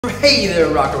Hey there,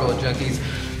 rock and roll junkies.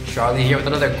 Charlie here with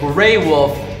another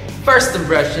GrayWoof first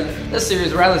impression, the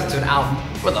series where I listen to an album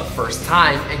for the first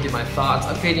time and give my thoughts,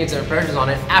 opinions, and impressions on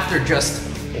it after just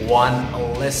one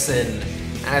listen.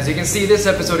 And as you can see, this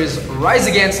episode is Rise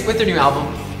Against with their new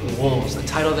album, Wolves, a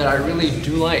title that I really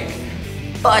do like.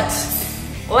 But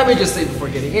let me just say before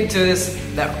getting into this,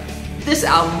 that this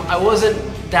album I wasn't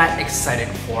that excited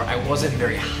for. I wasn't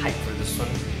very hyped for this one.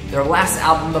 Their last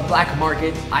album, The Black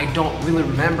Market, I don't really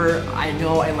remember. I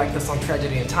know I like the song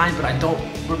Tragedy in Time, but I don't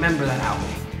remember that album.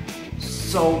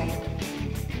 So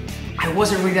I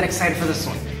wasn't really that excited for this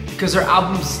one because their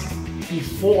albums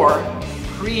before,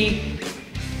 pre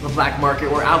The Black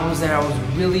Market, were albums that I was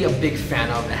really a big fan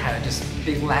of and had just a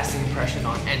big lasting impression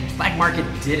on, and Black Market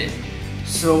didn't.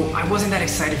 So I wasn't that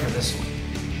excited for this one.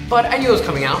 But I knew it was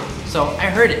coming out, so I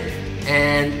heard it.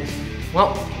 And,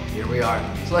 well, here we are.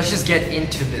 So let's just get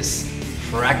into this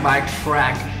track by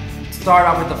track. Start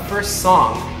off with the first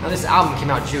song. Now this album came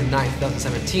out June 9th,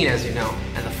 2017, as you know.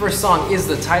 And the first song is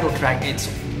the title track. It's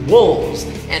Wolves.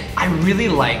 And I really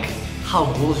like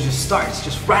how Wolves just starts.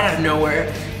 Just right out of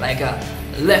nowhere. Like a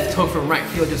left hook from right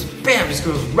field. Just bam, just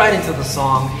goes right into the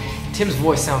song. Tim's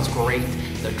voice sounds great.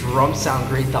 The drums sound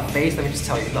great. The bass, let me just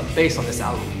tell you, the bass on this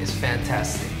album is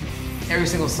fantastic. Every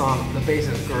single song, the bass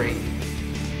is great.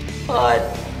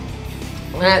 But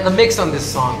the mix on this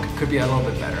song could be a little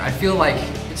bit better. I feel like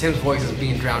Tim's voice is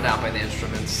being drowned out by the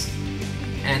instruments.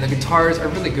 And the guitars are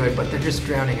really good, but they're just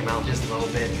drowning him out just a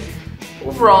little bit.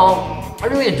 Overall, I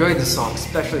really enjoyed this song,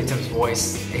 especially Tim's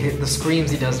voice. The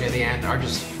screams he does near the end are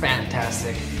just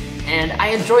fantastic. And I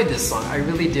enjoyed this song. I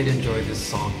really did enjoy this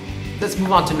song. Let's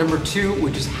move on to number 2,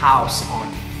 which is House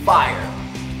on Fire.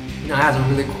 Now, it has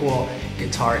a really cool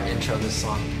guitar intro, this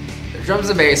song. The drums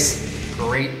and bass,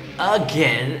 great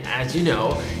again, as you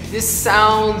know. This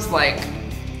sounds like,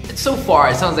 so far,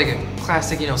 it sounds like a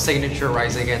classic, signature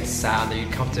Rise Against sound that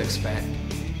you'd come to expect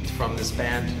from this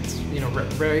band. It's,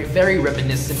 very, very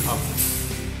reminiscent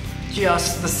of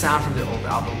just the sound from the old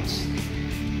albums.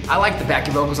 I like the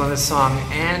backing vocals on this song,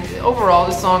 and overall,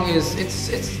 this song is,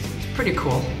 it's pretty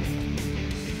cool.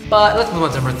 But let's move on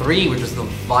to number 3, which is The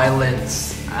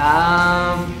Violence.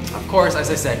 Of course, as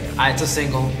I said, it's a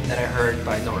single that I heard,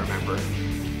 but I don't remember.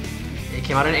 It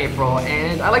came out in April,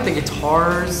 and I like the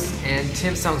guitars, and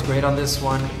Tim sounds great on this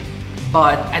one.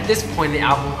 But at this point in the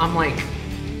album, I'm like,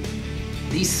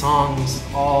 these songs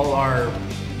all are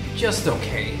just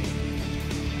okay.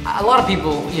 A lot of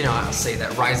people, say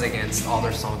that Rise Against, all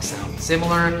their songs sound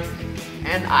similar.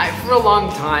 And for a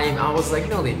long time, I was like,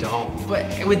 no, they don't.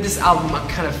 But with this album, I'm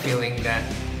kind of feeling that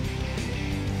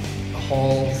the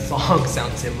whole song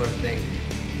sounds similar thing.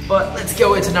 But let's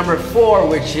go into number 4,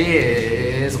 which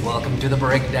is Welcome to the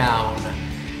Breakdown.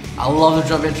 I love the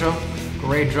drum intro.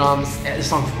 Great drums. This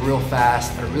song's real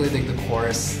fast. I really dig the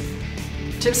chorus.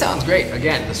 Tim sounds great.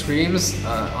 Again, the screams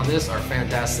on this are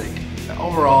fantastic.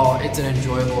 Overall, it's an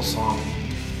enjoyable song.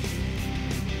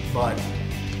 But,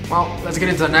 well, let's get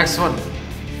into the next one.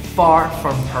 Far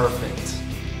From Perfect.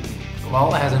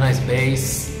 Well, it has a nice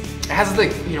bass. It has the,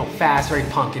 fast, very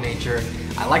punk in nature.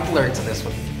 I like the lyrics on this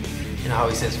one. You know how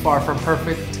he says, far from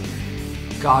perfect,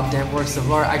 goddamn works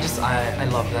of art. I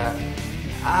love that.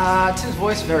 Tim's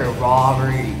voice, very raw,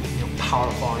 very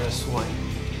powerful on this one.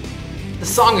 The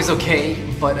song is okay,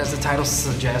 but as the title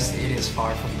suggests, it is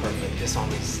far from perfect. This song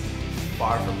is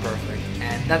far from perfect.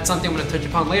 And that's something I'm going to touch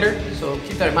upon later, so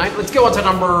keep that in mind. Let's go on to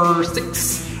number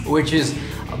 6, which is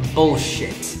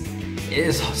Bullshit.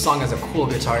 This song has a cool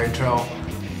guitar intro.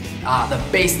 The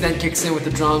bass then kicks in with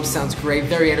the drums, sounds great,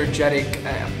 very energetic,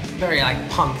 very like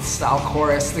punk style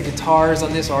chorus. The guitars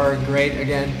on this are great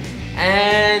again.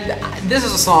 And this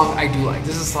is a song I do like.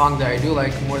 This is a song that I do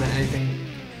like more than anything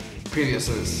previous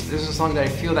to this. This is a song that I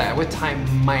feel that with time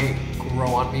might grow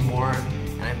on me more,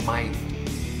 and I might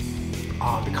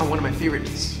become one of my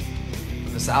favorites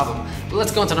of this album. But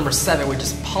let's go on to number 7, which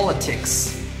is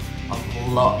Politics of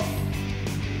Love.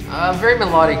 Very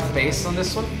melodic bass on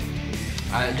this one.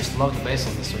 I just love the bass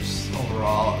on this one just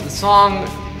overall. The song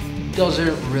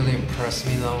doesn't really impress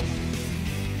me though.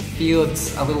 I feel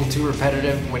it's a little too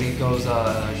repetitive when he goes,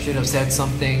 should have said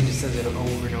something, just says it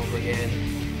over and over again.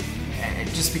 And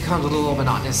it just becomes a little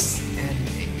monotonous, and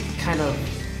it kind of,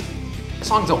 the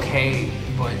song's okay,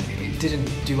 but it didn't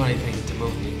do anything to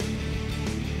move me.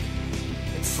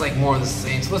 It's like more of the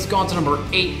same. So let's go on to number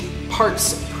 8,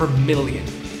 Parts Per Million.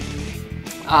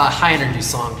 High energy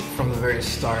song from the very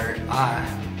start.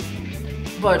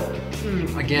 But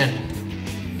again,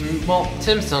 well,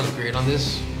 Tim sounds great on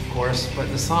this, of course, but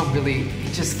the song really,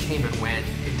 it just came and went.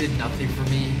 It did nothing for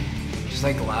me. Just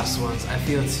like the last ones, I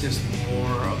feel it's just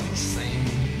more of the same.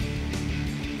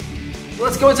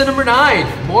 Let's go to number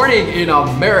 9, Morning in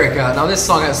America. Now this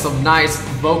song has some nice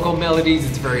vocal melodies,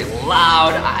 it's very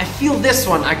loud. I feel this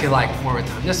one I could like more of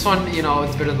the time. This one, you know,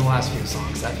 it's better than the last few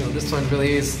songs. I feel this one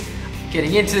really is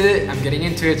getting into it. I'm getting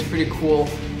into it, it's pretty cool.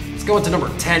 Let's go into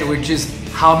number 10, which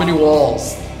is How Many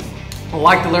Walls. I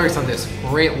like the lyrics on this,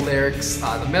 great lyrics.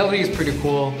 The melody is pretty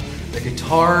cool. The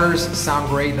guitars sound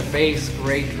great, the bass,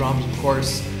 great, drums of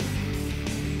course.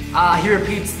 He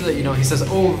repeats the, you know, he says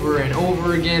over and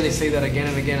over again, they say that again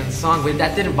and again in the song, but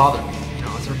that didn't bother me. You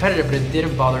know, it's repetitive, but it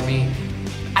didn't bother me.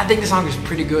 I think the song is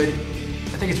pretty good.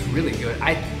 I think it's really good.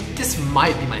 This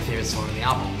might be my favorite song on the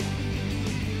album.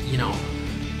 You know,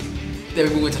 then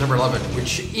we move into number 11,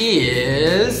 which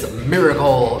is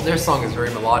Miracle. Their song is very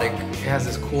melodic. It has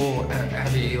this cool,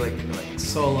 heavy, like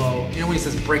solo. You know when he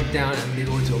says breakdown and they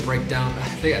go into a breakdown? I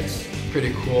think that's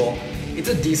pretty cool. It's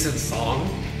a decent song.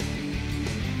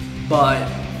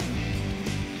 But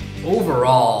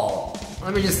overall,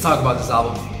 let me just talk about this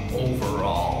album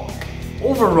overall.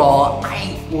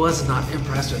 I was not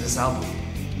impressed with this album.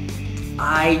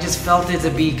 I just felt it to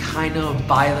be kind of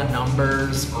by the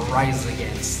numbers, Rise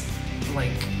Against.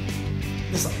 Like,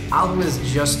 this album is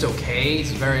just okay.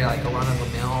 It's very like a run of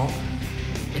the mill.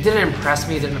 It didn't impress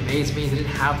me, it didn't amaze me, it didn't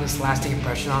have this lasting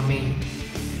impression on me.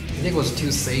 I think it was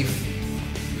too safe.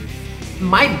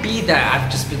 Might be that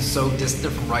I've just been so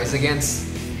distant from Rise Against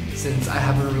since I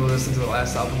haven't really listened to the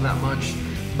last album that much.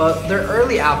 But their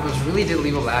early albums really did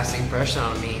leave a lasting impression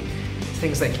on me.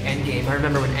 Things like Endgame. I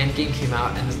remember when Endgame came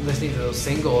out and listening to those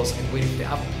singles and waiting for the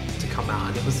album to come out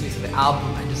and then listening to the album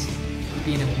and just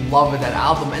being in love with that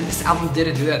album. And this album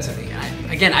didn't do that to me.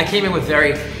 And I came in with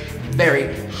very,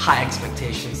 very high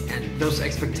expectations, and those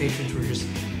expectations were just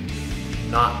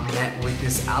not met with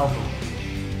this album.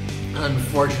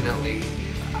 Unfortunately,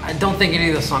 I don't think any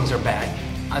of the songs are bad.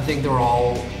 I think they're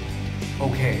all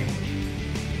okay,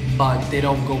 but they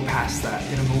don't go past that.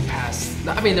 They don't go past.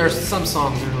 I mean, there's some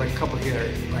songs. There are like a couple here,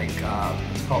 like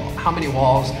it's called "How Many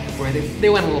Walls," where they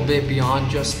went a little bit beyond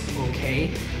just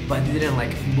okay, but they didn't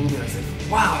like move it. I said,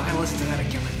 "Wow, I gotta listen to that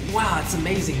again." Like, wow, it's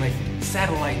amazing. Like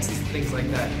Satellites and things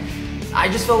like that. I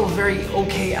just felt a very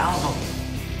okay album,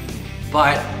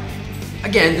 but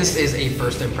again, this is a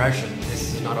first impression.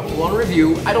 This is not a full-on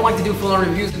review. I don't like to do full-on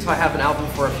reviews until I have an album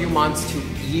for a few months to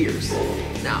years.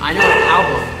 Now, I know an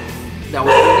album that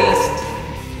was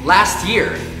released last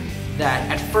year that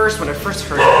at first, when I first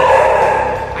heard it,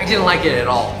 I didn't like it at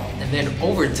all. And then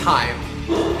over time,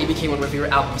 it became one of my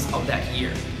favorite albums of that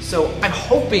year. So I'm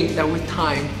hoping that with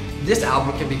time, this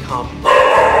album can become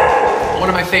one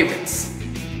of my favorites.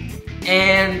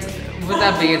 And with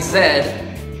that being said,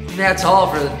 that's all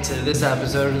for this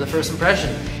episode of The First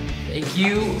Impression. Thank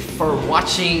you for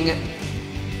watching.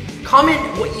 Comment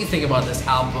what you think about this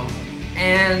album,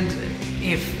 and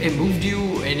if it moved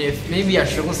you, and if maybe I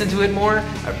should listen to it more,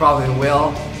 I probably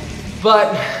will.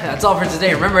 But that's all for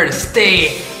today. Remember to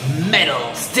stay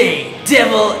metal, stay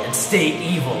devil, and stay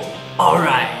evil.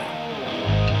 Alright.